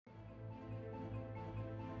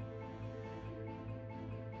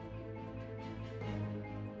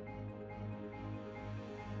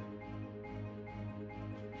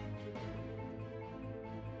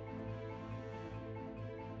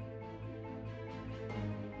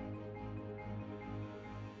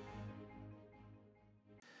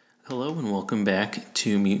Hello and welcome back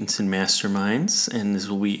to Mutants and Masterminds, and this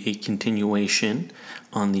will be a continuation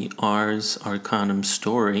on the Ars Arcanum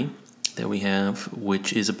story that we have,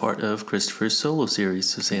 which is a part of Christopher's solo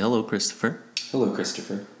series. So say hello, Christopher. Hello,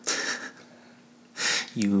 Christopher.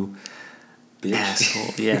 You Bitch.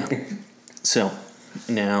 asshole. Yeah. So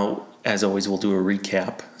now, as always, we'll do a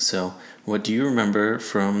recap. So what do you remember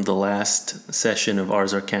from the last session of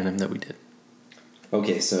Ars Arcanum that we did?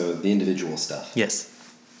 Okay, so the individual stuff. Yes.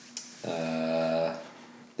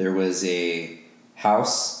 There was a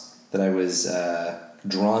house that I was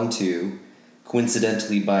drawn to,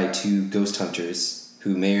 coincidentally by two ghost hunters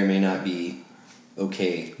who may or may not be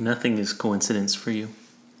okay. Nothing is coincidence for you.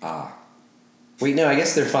 Wait, no, I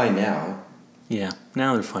guess they're fine now Yeah,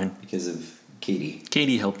 now they're fine. because of Katie.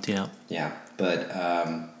 Katie helped you out. Yeah, but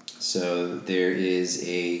so there is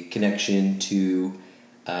a connection to,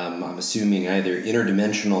 I'm assuming, either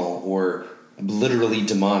interdimensional or literally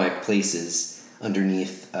demonic places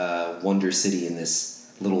underneath Wonder City in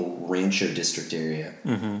this little Rancho district area.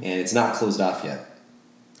 Mm-hmm. And it's not closed off yet.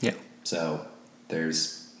 Yeah. So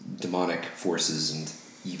there's demonic forces and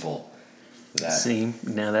evil. See,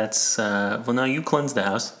 now that's well. Now you cleansed the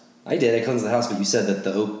house. I cleansed the house, but you said that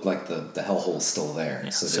the hellhole's still there. Yeah,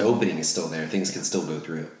 so the so- opening is still there. Things can still go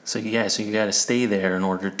through. So you got to stay there in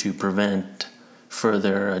order to prevent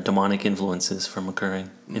further demonic influences from occurring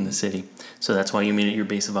in the city. So that's why you made it your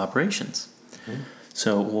base of operations. Mm-hmm.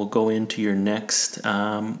 So we'll go into your next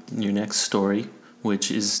story, which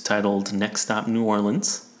is titled "Next Stop New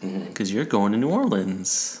Orleans," because you're going to New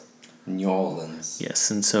Orleans. New Orleans. Yes,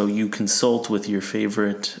 and so you consult with your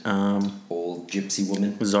favorite Old gypsy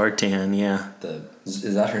woman. Zartan. Yeah,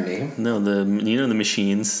 Is that her name? no, the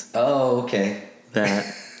machines Oh, okay. that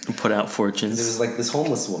put out It fortunes. was like this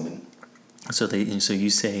homeless woman. So you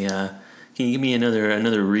say, can you give me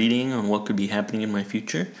another reading on what could be happening in my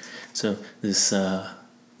future? So this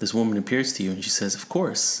woman appears to you and she says, of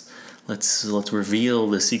course, let's reveal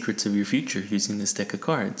the secrets of your future using this deck of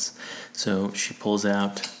cards. So she pulls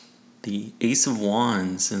out the Ace of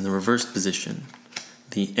Wands in the reversed position,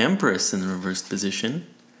 the Empress in the reversed position,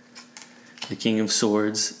 the King of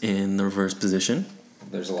Swords in the reversed position.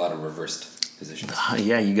 There's a lot of reversed positions.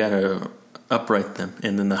 Yeah, you gotta upright them.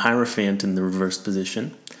 And then the Hierophant in the reversed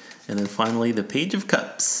position. And then finally the Page of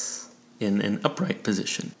Cups in an upright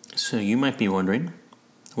position. So you might be wondering,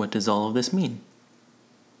 what does all of this mean?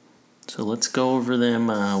 So let's go over them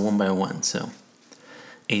one by one. So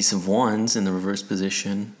Ace of Wands in the reversed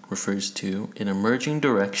position refers to an emerging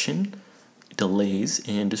direction, delays,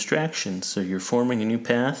 and distractions. So you're forming a new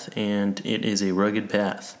path, and it is a rugged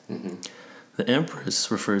path. Mm-hmm. The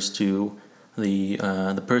Empress refers to the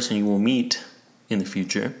person you will meet in the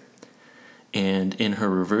future, and in her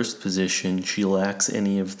reversed position, she lacks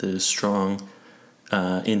any of the strong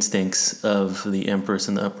instincts of the Empress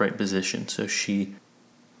in the upright position. So she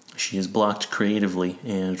is blocked creatively,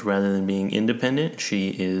 and rather than being independent, she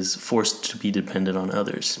is forced to be dependent on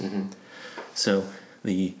others. Mm-hmm. So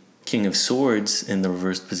the King of Swords in the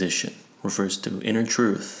reversed position refers to inner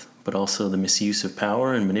truth, but also the misuse of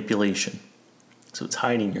power and manipulation. So it's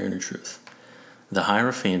hiding your inner truth. The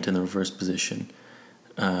Hierophant in the reversed position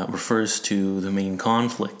refers to the main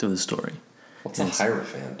conflict of the story. What's a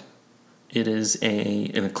Hierophant? It is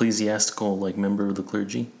an ecclesiastical, member of the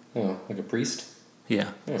clergy. Oh, like a priest?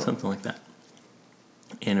 Yeah, something like that.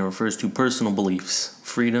 And it refers to personal beliefs,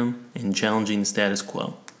 freedom, and challenging the status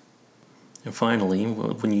quo. And finally,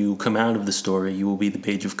 when you come out of the story, you will be the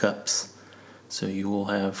Page of Cups. So you will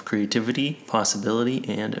have creativity, possibility,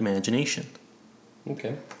 and imagination.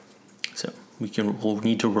 Okay. So we'll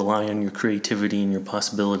need to rely on your creativity and your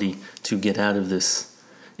possibility to get out of this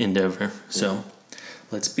endeavor. So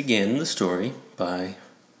let's begin the story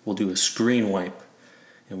we'll do a screen wipe,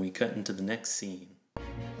 and we cut into the next scene.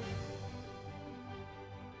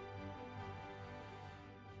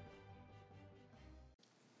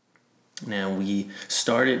 Now we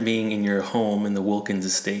started being in your home in the Wilkins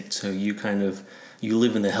estate, so you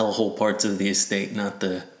live in the hellhole parts of the estate, not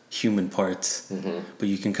the human parts, but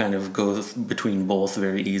you can kind of go between both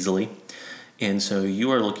very easily. And so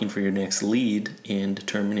you are looking for your next lead in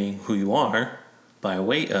determining who you are by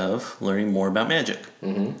way of learning more about magic.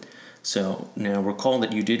 Mm-hmm. So now recall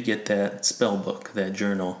that you did get that spell book, that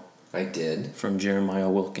journal. I did. From Jeremiah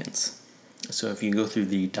Wilkins. So if you go through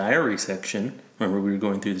the diary section, remember we were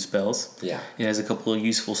going through the spells? Yeah. It has a couple of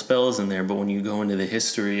useful spells in there, but when you go into the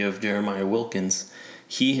history of Jeremiah Wilkins,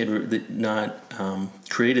 he had not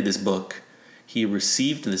created this book. He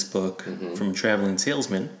received this book from a traveling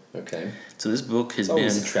salesman. Okay. So this book has It's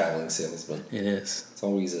always a traveling salesman. It is. It's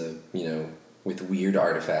always a, with weird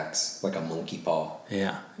artifacts, like a monkey paw.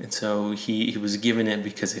 Yeah, and so he was given it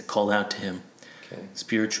because it called out to him Okay.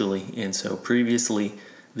 spiritually. And so previously,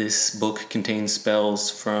 this book contains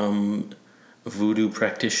spells from voodoo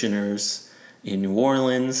practitioners in New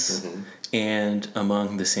Orleans and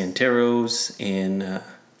among the Santeros in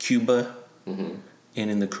Cuba and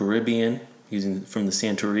in the Caribbean, using from the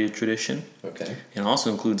Santeria tradition. Okay. And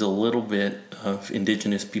also includes a little bit of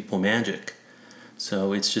indigenous people magic.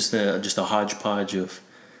 So it's just a hodgepodge of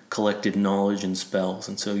collected knowledge and spells.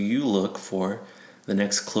 And so you look for the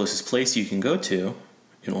next closest place you can go to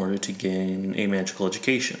in order to gain a magical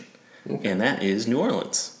education. Okay. And that is New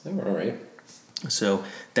Orleans. Oh, all right. So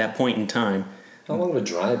that point in time How long of a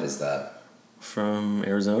drive is that? from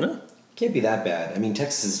Arizona, Can't be that bad. I mean,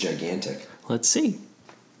 Texas is gigantic. let's see.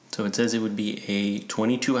 So it says it would be a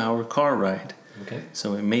 22-hour car ride. Okay.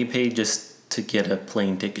 So it may pay just to get a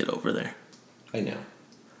plane ticket over there. I know.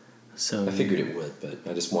 So I figured it would, but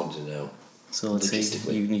I just wanted to know. So let's say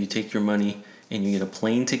Logistically. you take your money and you get a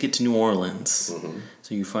plane ticket to New Orleans. Mm-hmm.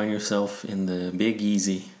 So you find yourself in the Big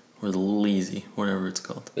Easy or the Little Easy, whatever it's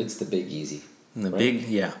called. It's the Big Easy. In the right? big,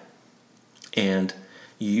 yeah. And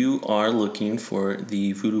you are looking for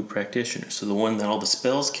the voodoo practitioner. So the one that all the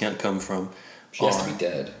spells can't come from. She has are, to be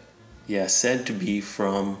dead. Yeah, said to be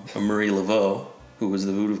from Marie Laveau, who was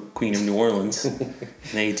the voodoo queen of New Orleans in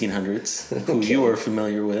the 1800s, who Okay. you are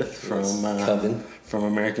familiar with from Coven. from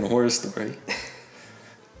American Horror Story.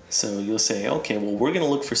 So you'll say, okay, well, we're going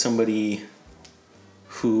to look for somebody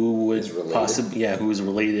who would Is related? possibly, who is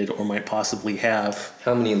related or might possibly have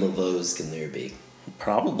How many Laveaus can there be?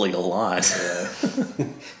 probably a lot.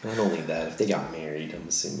 Not only that, if they got married, I'm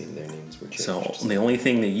assuming their names were changed. So the only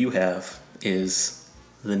thing that you have is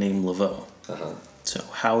the name Laveau. Uh-huh. So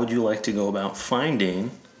how would you like to go about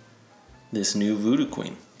finding this new voodoo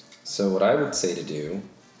queen? So what I would say to do,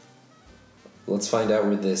 let's find out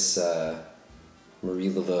where this Marie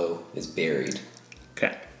Laveau is buried.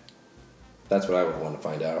 Okay. That's what I would want to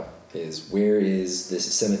find out, is where is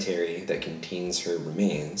this cemetery that contains her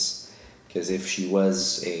remains? Because if she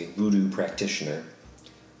was a voodoo practitioner,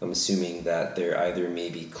 I'm assuming that there either may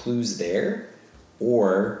be clues there,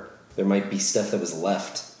 or there might be stuff that was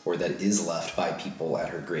left, or that is left by people at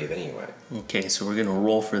her grave anyway. Okay, so we're gonna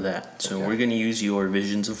roll for that. So Okay. we're gonna use your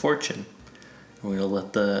visions of fortune. We're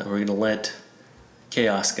gonna let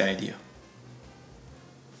chaos guide you.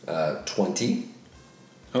 20.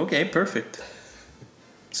 Okay, perfect.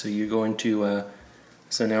 So you're going to.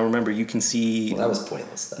 So now remember, you can see Well, that was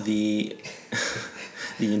pointless, though. the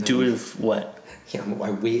the intuitive what? Yeah,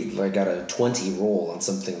 I got a 20 roll on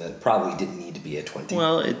something that probably didn't need to be a 20.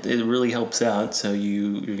 Well, it really helps out. So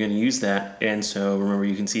you're going to use that, and so remember,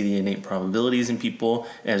 you can see the innate probabilities in people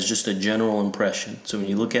as just a general impression. So when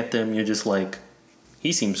you look at them, you're just like,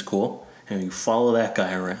 he seems cool, and you follow that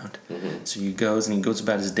guy around. Mm-hmm. So he goes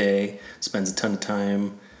about his day, spends a ton of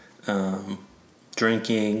time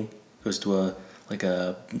drinking, goes to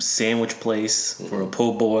a sandwich place for a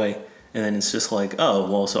po' boy, and then it's just like,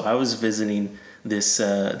 oh well, so I was visiting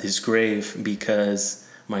this grave because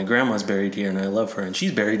my grandma's buried here and I love her, and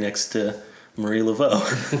she's buried next to Marie Laveau.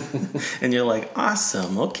 And you're like,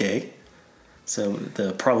 awesome, okay. So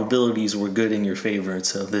the probabilities were good in your favor, and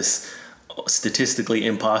so this statistically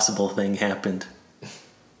impossible thing happened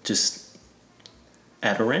just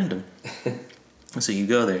at a random. So you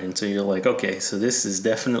go there, and so you're like, okay, so this is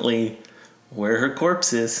definitely where her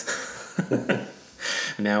corpse is.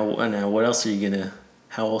 Now, what else are you gonna?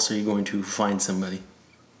 How else are you going to find somebody?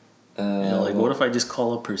 What if I just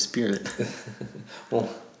call up her spirit? Well,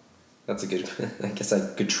 that's a good. I guess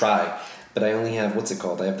I could try, but I only have what's it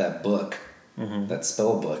called? I have that book, that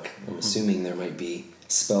spell book. I'm assuming there might be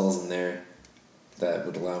spells in there that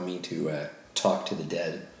would allow me to talk to the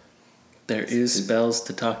dead. There is spells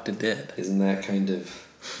to talk to dead. Isn't that kind of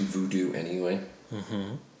voodoo anyway?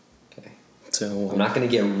 Mm-hmm. Okay. So I'm not going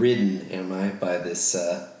to get ridden, am I, by this?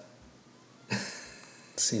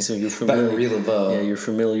 See, so you're By familiar. Marie Laveau. Yeah, you're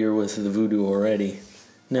familiar with the voodoo already.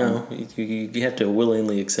 No, you have to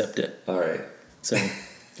willingly accept it. All right. So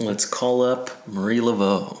let's call up Marie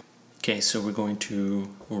Laveau. Okay, so we're going to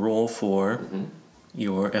roll for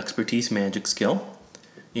your expertise magic skill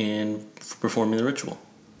in performing the ritual.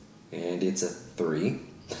 And it's a 3.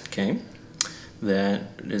 Okay, that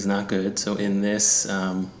is not good. So in this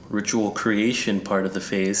ritual creation part of the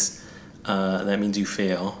phase, that means you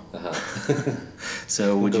fail. Uh-huh.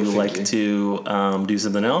 So would Go you like figure. to do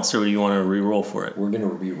something else, or do you want to re-roll for it? We're going to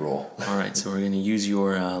re-roll. All right, so we're going to use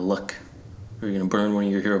your luck. We're going to burn one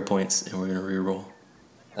of your hero points, and we're going to re-roll.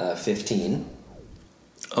 15.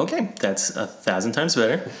 Okay, that's 1,000 times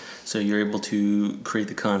better. So you're able to create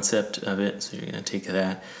the concept of it. So you're going to take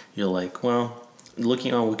that. You're like, well,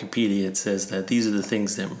 looking on Wikipedia, it says that these are the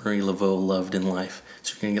things that Marie Laveau loved in life.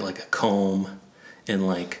 So you're going to get like a comb and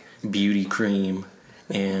like beauty cream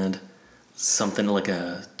and something like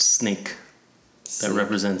a snake that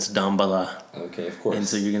represents Damballa. Okay, of course. And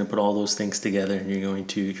so you're going to put all those things together and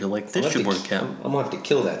you're like, this should work out. I'm going to have to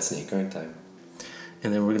kill that snake, aren't I?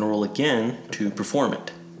 And then we're going to roll again to perform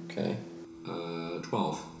it. Okay.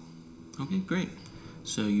 12. Okay, great.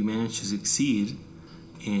 So you manage to succeed,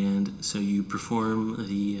 and so you perform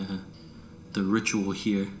the ritual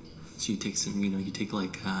here. So you take some, you take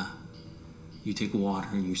water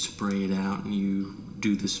and you spray it out, and you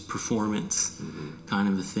do this performance kind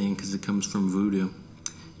of a thing because it comes from voodoo.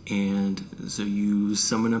 And so you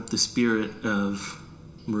summon up the spirit of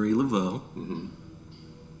Marie Laveau,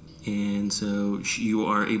 and so you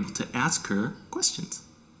are able to ask her questions.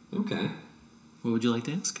 Okay. What would you like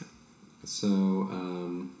to ask her?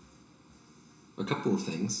 So, a couple of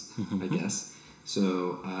things, I guess.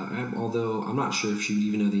 So, although I'm not sure if she would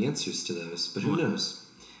even know the answers to those, but who knows?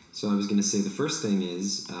 So I was going to say the first thing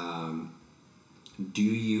is, do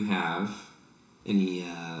you have any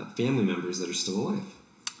family members that are still alive?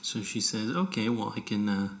 So she says, okay, well, I can,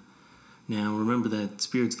 now remember that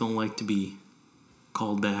spirits don't like to be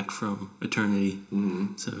called back from eternity.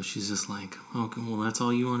 So she's just like, okay, well, that's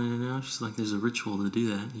all you wanted to know? She's like, there's a ritual to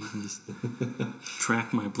do that. You can just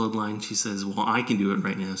track my bloodline. She says, well, I can do it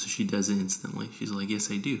right now. So she does it instantly. She's like, yes,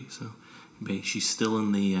 I do. So she's still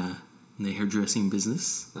in the hairdressing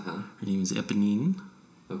business. Her name is Eponine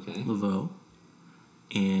Laveau.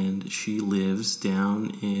 And she lives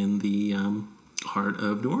down in the heart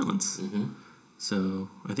of New Orleans. So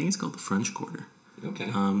I think it's called the French Quarter. Okay.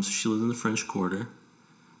 So she lives in the French Quarter.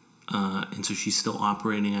 And so she's still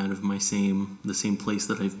operating out of the same place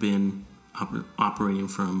that I've been operating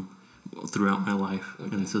from throughout my life.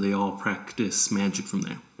 Okay. And so they all practice magic from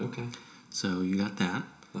there. Okay. So you got that.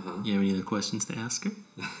 You have any other questions to ask her?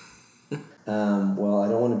 Well, I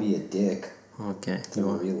don't want to be a dick. Okay. To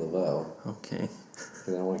Marie Laveau. Okay. Because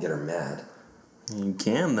I don't want to get her mad. You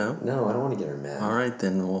can, though. No, I don't want to get her mad. All right,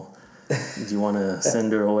 then. Well, do you want to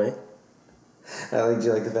send her away? I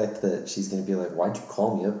like the fact that she's going to be like, why'd you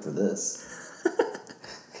call me up for this?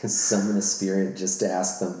 Summon a spirit just to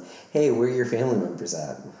ask them, hey, where are your family members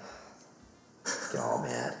at? Get all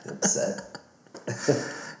mad and upset.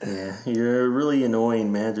 Yeah, you're really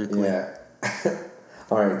annoying magically. Yeah.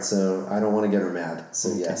 All right, so I don't want to get her mad.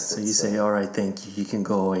 So okay, yes. So you say, all right, thank you. You can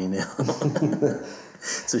go away now.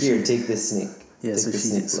 So here, take this snake. Yeah,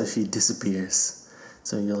 so she disappears.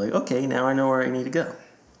 So you're like, okay, now I know where I need to go.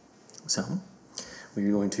 So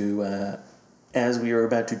we're going to, as we are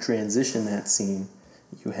about to transition that scene,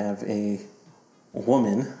 you have a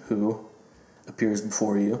woman who appears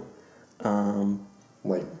before you.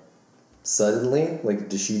 Like, suddenly? Like,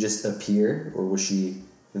 does she just appear, or was she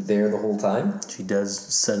there the whole time? She does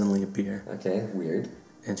suddenly appear. Okay, weird.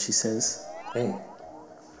 And she says, hey.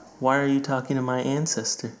 Why are you talking to my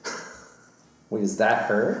ancestor? Wait, is that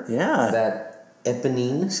her? Yeah. Is that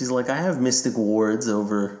Eponine? She's like, I have mystic wards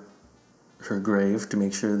over her grave to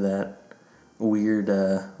make sure that weird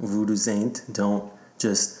voodoo saint don't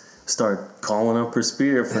just start calling up her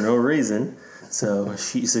spirit for no reason. So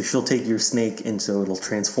she'll take your snake, and so it'll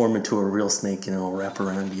transform into a real snake, and it'll wrap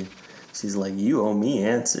around you. She's like, you owe me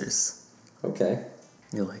answers. Okay.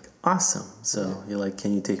 You're like, awesome. So you're like,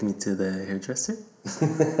 can you take me to the hairdresser?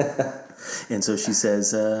 And so she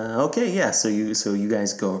says, okay, yeah. So you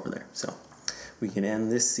guys go over there. So we can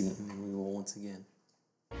end this scene, and we will once again.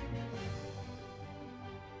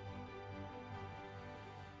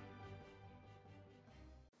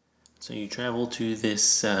 So you travel to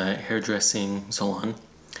this hairdressing salon.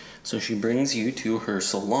 So she brings you to her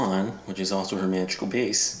salon, which is also her magical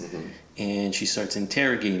base, and she starts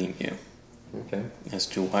interrogating you. Okay. As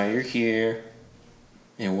to why you're here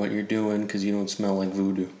and what you're doing, because you don't smell like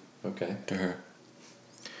voodoo. Okay. To her.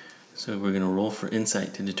 So we're going to roll for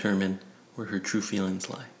insight to determine where her true feelings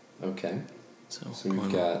lie. Okay. So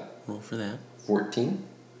we've got... Roll for that. 14.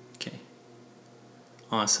 Okay.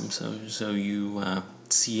 Awesome. So you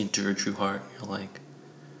see into her true heart. You're like,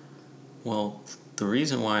 well, the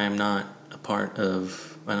reason why I'm not a part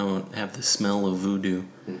of... I don't have the smell of voodoo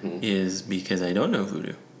is because I don't know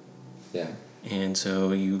voodoo. Yeah. And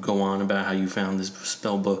so you go on about how you found this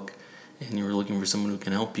spell book and you were looking for someone who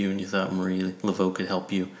can help you, and you thought Marie Laveau could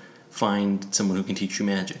help you find someone who can teach you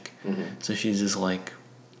magic. So she's just like,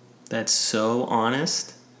 that's so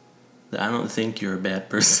honest that I don't think you're a bad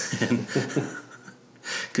person.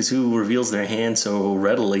 Because who reveals their hand so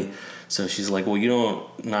readily? So she's like,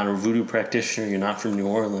 well, not a voodoo practitioner, you're not from New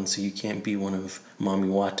Orleans, so you can't be one of Mami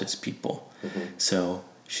Wata's people. So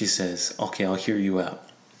she says, okay, I'll hear you out.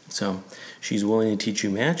 So she's willing to teach you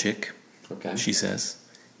magic, she says,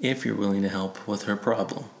 if you're willing to help with her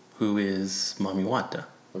problem, who is Mami Wata.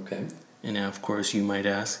 Okay. And now, of course, you might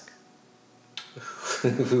ask,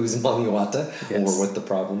 who's Mami Wata, yes, or what the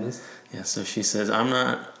problem is? Yeah, so she says, I'm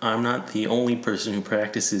not the only person who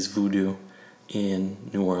practices voodoo in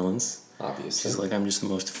New Orleans. Obviously. She's like, I'm just the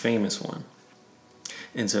most famous one.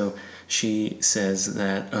 And so she says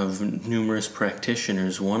that of numerous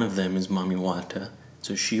practitioners, one of them is Mami Wata.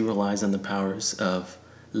 So she relies on the powers of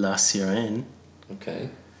La Sirène,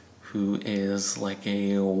 who is like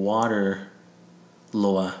a water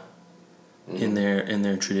loa in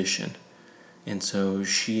their tradition. And so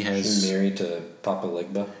she's married to Papa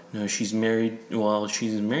Legba? No, she's married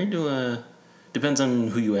to depends on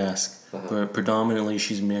who you ask, but predominantly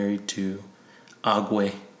she's married to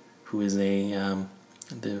Agwe, who is the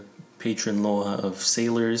patron loa of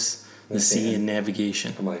sailors, the sea, and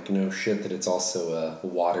navigation. I'm like, no shit that it's also a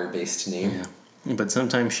water-based name. Yeah, but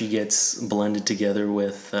sometimes she gets blended together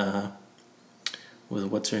with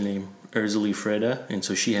what's her name, Urzuli Freda, and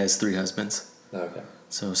so she has 3 husbands. Okay.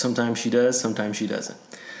 So sometimes she does, sometimes she doesn't.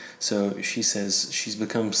 So she says she's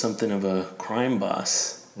become something of a crime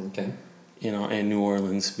boss. Okay. In New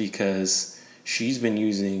Orleans because she's been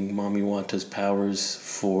using Mami Wata's powers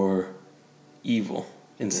for evil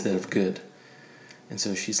instead of good. And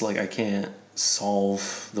so she's like, I can't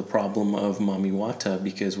solve the problem of Mami Wata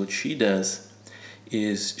because what she does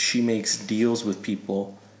is she makes deals with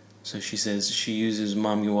people. So she says she uses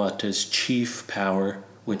Mami Wata's chief power,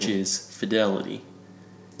 which is fidelity.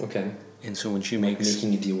 Okay. And so when she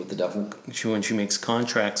making a deal with the devil. When she makes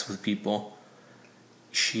contracts with people,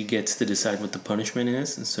 she gets to decide what the punishment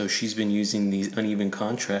is, and so she's been using these uneven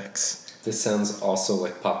contracts. This sounds also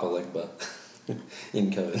like Papa Legba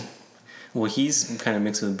in Coven. Well, he's kind of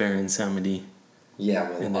mixed with Baron Samedi. Yeah,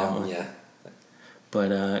 well, yeah.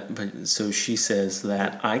 But so she says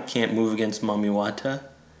that I can't move against Mami Wata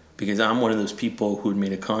because I'm one of those people who had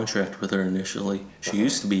made a contract with her initially. She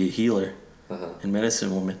used to be a healer and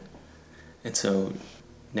medicine woman. And so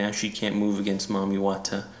now she can't move against Mami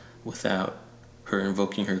Wata without her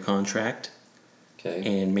invoking her contract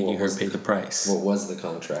and making her pay the price. What was the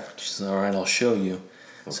contract? She says, all right, I'll show you.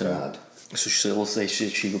 God. So we'll say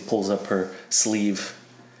she pulls up her sleeve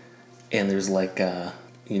and there's like,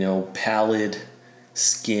 pallid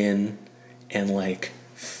skin and like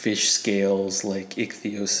fish scales, like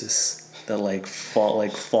ichthyosis that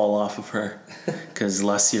fall off of her because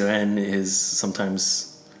La Sirène is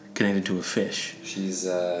sometimes connected to a fish. She's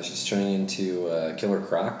turning into Killer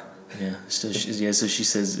Croc. Yeah. So she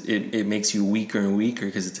says it makes you weaker and weaker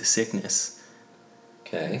because it's a sickness.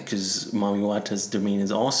 Okay. Because Mami Wata's domain is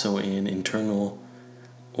also in internal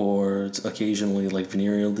or occasionally like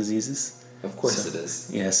venereal diseases. Of course it is.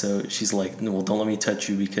 Yeah. So she's like, well, don't let me touch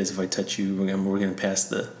you because if I touch you, we're gonna pass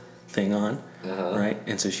the thing on, right?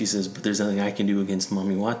 And so she says, but there's nothing I can do against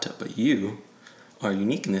Mami Wata, but you are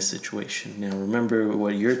unique in this situation. Now remember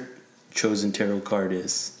what your chosen tarot card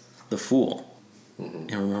is, the Fool.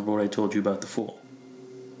 And remember what I told you about the Fool.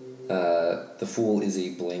 The Fool is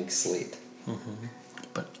a blank slate.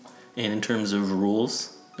 And in terms of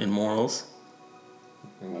rules and morals,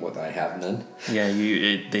 what, I have none? Yeah,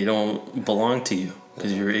 they don't belong to you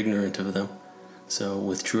because you're ignorant of them. So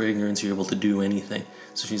with true ignorance, you're able to do anything.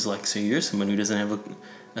 So she's like, so you're someone who doesn't have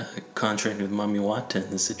a contract with Mami Wata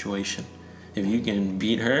in this situation. If you can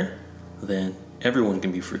beat her, then everyone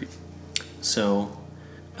can be free. So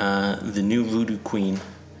the new voodoo queen,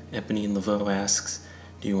 Eponine Laveau, asks,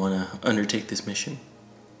 do you want to undertake this mission?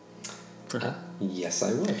 Yes,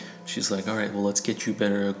 I would. She's like, all right, well, let's get you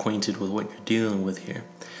better acquainted with what you're dealing with here.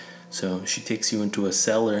 So she takes you into a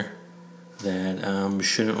cellar that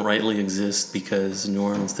shouldn't rightly exist because New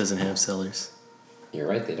Orleans doesn't have cellars. You're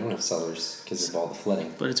right, they don't have cellars because of all the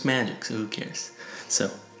flooding. But it's magic, so who cares? So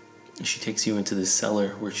she takes you into this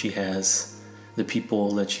cellar where she has the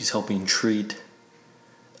people that she's helping treat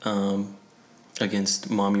against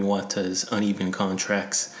Mami Wata's uneven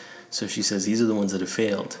contracts. So she says these are the ones that have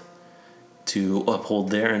failed to uphold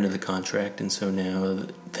their end of the contract, and so now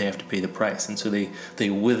they have to pay the price. And so they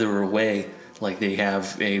wither away like they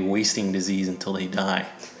have a wasting disease until they die.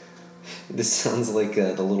 This sounds like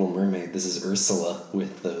The Little Mermaid. This is Ursula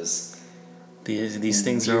with those. These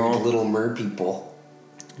things are all little mer people.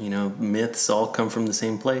 Myths all come from the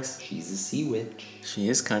same place. She's a sea witch. She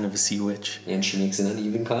is kind of a sea witch. And she makes an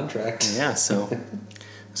uneven contract. Yeah, so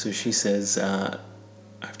she says,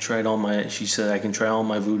 she said, I can try all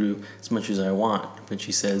my voodoo as much as I want. But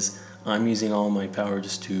she says, I'm using all my power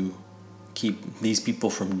just to keep these people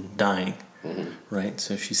from dying, right?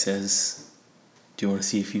 So she says, do you want to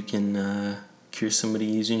see if you can cure somebody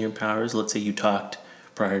using your powers? Let's say you talked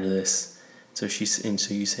prior to this. So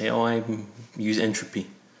so you say, oh, I use entropy.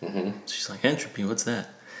 So she's like, entropy, what's that?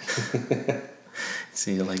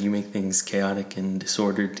 See, like, you make things chaotic and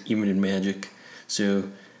disordered, even in magic. So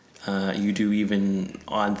you do even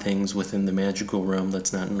odd things within the magical realm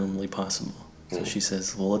that's not normally possible. So she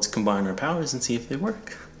says, well, let's combine our powers and see if they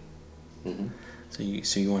work. So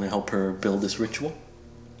you want to help her build this ritual?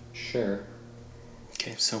 Sure.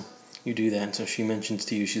 Okay, so you do that. And so she mentions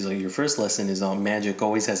to you, she's like, your first lesson is magic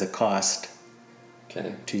always has a cost.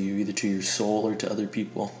 Okay. To you, either to your soul or to other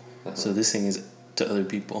people. So this thing is to other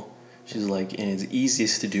people. She's like, and it's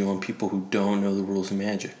easiest to do on people who don't know the rules of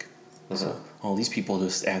magic. So all these people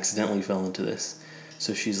just accidentally fell into this.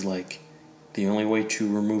 So she's like, the only way to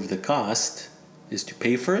remove the cost is to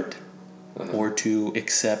pay for it or to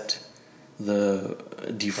accept the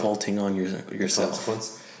defaulting on yourself.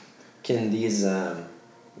 Consequence. Can these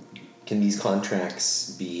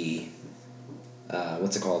contracts be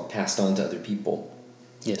passed on to other people?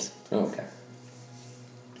 Yes. Oh, okay.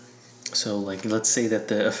 So, like, let's say that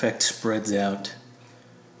the effect spreads out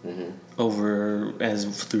over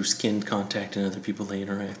through skin contact and other people they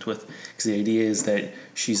interact with. Because the idea is that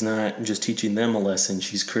she's not just teaching them a lesson;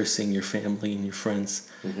 she's cursing your family and your friends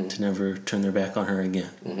to never turn their back on her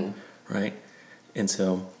again. Right? And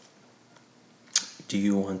so, do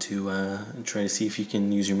you want to try to see if you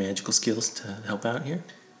can use your magical skills to help out here?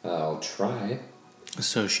 I'll try.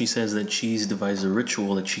 So she says that she's devised a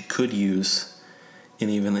ritual that she could use in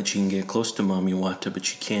the event that she can get close to Mami Wata, but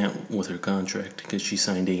she can't with her contract because she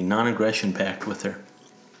signed a non-aggression pact with her.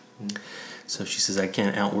 So she says, I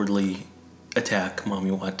can't outwardly attack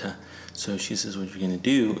Mami Wata. So she says, what you're going to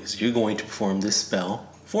do is you're going to perform this spell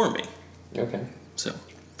for me. Okay. So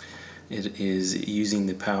it is using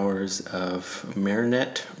the powers of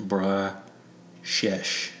Marinette Bra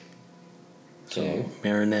Shesh. Okay. So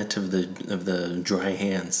Marinette of the dry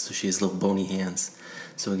hands. So she has little bony hands.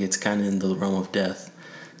 So it gets kind of in the realm of death.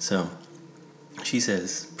 So she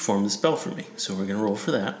says, perform the spell for me. So we're going to roll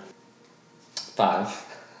for that. 5.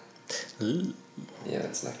 Ooh. Yeah,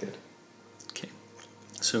 that's not good. Okay.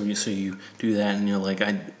 So you do that and you're like,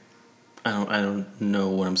 I don't know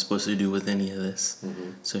what I'm supposed to do with any of this.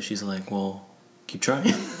 So she's like, well, keep trying.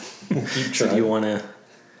 Keep trying. So do you want to...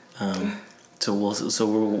 So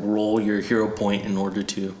we'll roll your hero point in order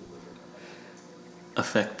to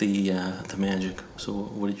affect the magic. So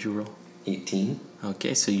what did you roll? 18.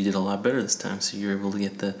 Okay, so you did a lot better this time. So you're able to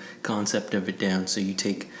get the concept of it down. So you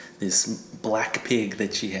take this black pig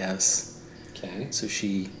that she has. Okay. So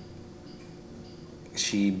she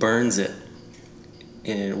burns it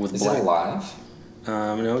with Is black. it alive?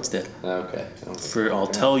 No, it's dead. Okay.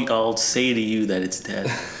 I'll say to you that it's dead.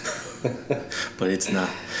 But it's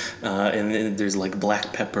not. And then there's like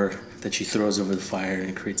black pepper that she throws over the fire and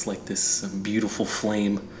it creates like this beautiful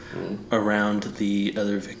flame around the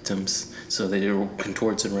other victims so that it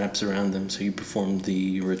contorts and wraps around them. So you perform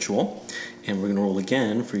the ritual, and we're going to roll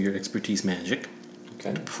again for your expertise magic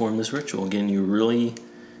to perform this ritual. Again, you're really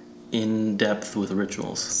in depth with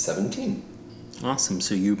rituals. 17. Awesome.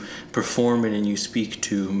 So you perform it and you speak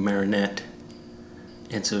to Marinette.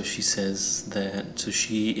 And so she says that, so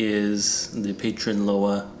she is the patron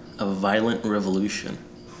Loa of a violent revolution.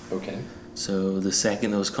 Okay. So the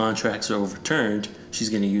second those contracts are overturned, she's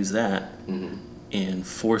going to use that and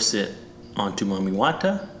force it onto Mami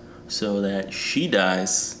Wata so that she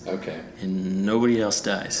dies and nobody else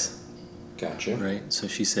dies. Gotcha. Right? So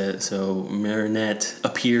she said, so Marinette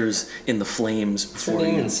appears in the flames before What's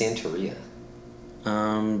her name you. in Santeria?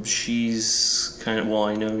 She's kind of, well,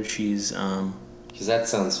 I know she's Because that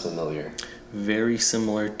sounds familiar. very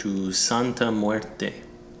similar to Santa Muerte.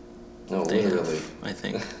 No, They literally. have, I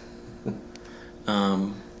think.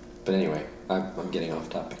 But anyway, I'm getting off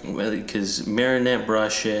topic. Well, because Marinette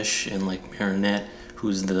Brashesh and like Marinette,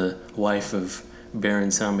 who's the wife of Baron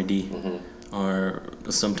Samedi, are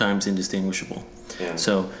sometimes indistinguishable. Yeah.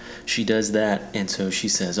 So she does that, and so she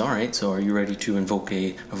says, all right, so are you ready to invoke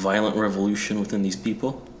a violent revolution within these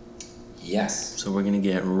people? Yes. So we're going to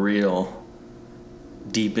get real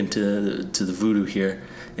deep into the voodoo here.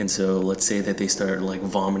 And so let's say that they start like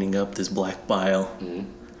vomiting up this black bile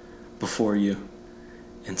before you.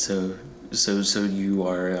 And so you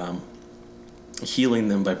are healing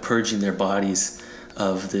them by purging their bodies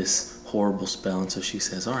of this horrible spell. And so she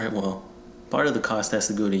says, all right, well, part of the cost has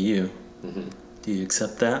to go to you. Do you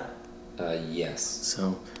accept that? Yes.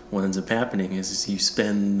 So what ends up happening is you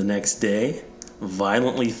spend the next day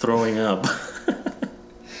violently throwing up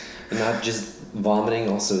Not just vomiting,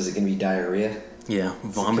 also, is it going to be diarrhea? Yeah,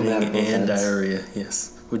 coming vomiting out of both and ends? diarrhea.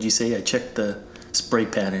 Yes. Would you say I checked the spray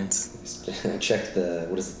patterns? I checked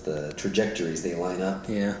the trajectories, they line up.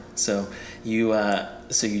 Yeah. So you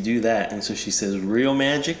do that, and so she says, real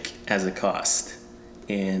magic has a cost,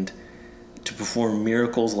 and to perform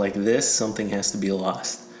miracles like this, something has to be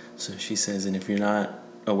lost. So she says, and if you're not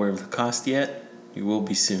aware of the cost yet, you will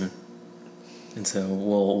be soon. And so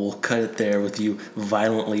we'll cut it there with you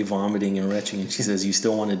violently vomiting and retching. And she says, "You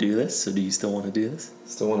still want to do this? So do you still want to do this?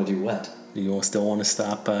 Still want to do what? Do you still want to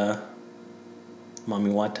stop Mami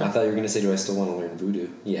I Wata? thought you were going to say, do I still want to learn voodoo?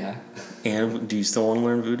 Yeah. And do you still want to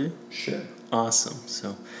learn voodoo? Sure. Awesome.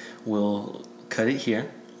 So we'll cut it here,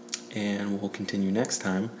 and we'll continue next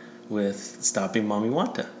time with stopping Mami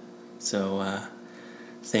Wata. So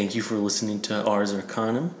thank you for listening to Ars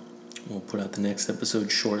Arcanum. We'll put out the next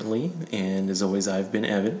episode shortly. And as always, I've been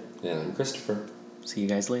Evan. And I'm Christopher. See you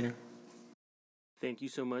guys later. Thank you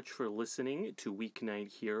so much for listening to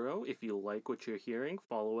Weeknight Hero. If you like what you're hearing,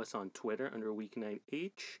 follow us on Twitter under Weeknight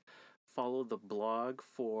H. Follow the blog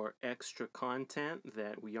for extra content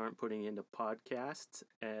that we aren't putting into podcasts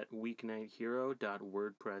at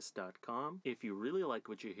weeknighthero.wordpress.com. If you really like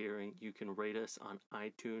what you're hearing, you can rate us on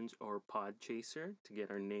iTunes or Podchaser to get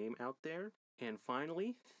our name out there. And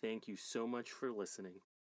finally, thank you so much for listening.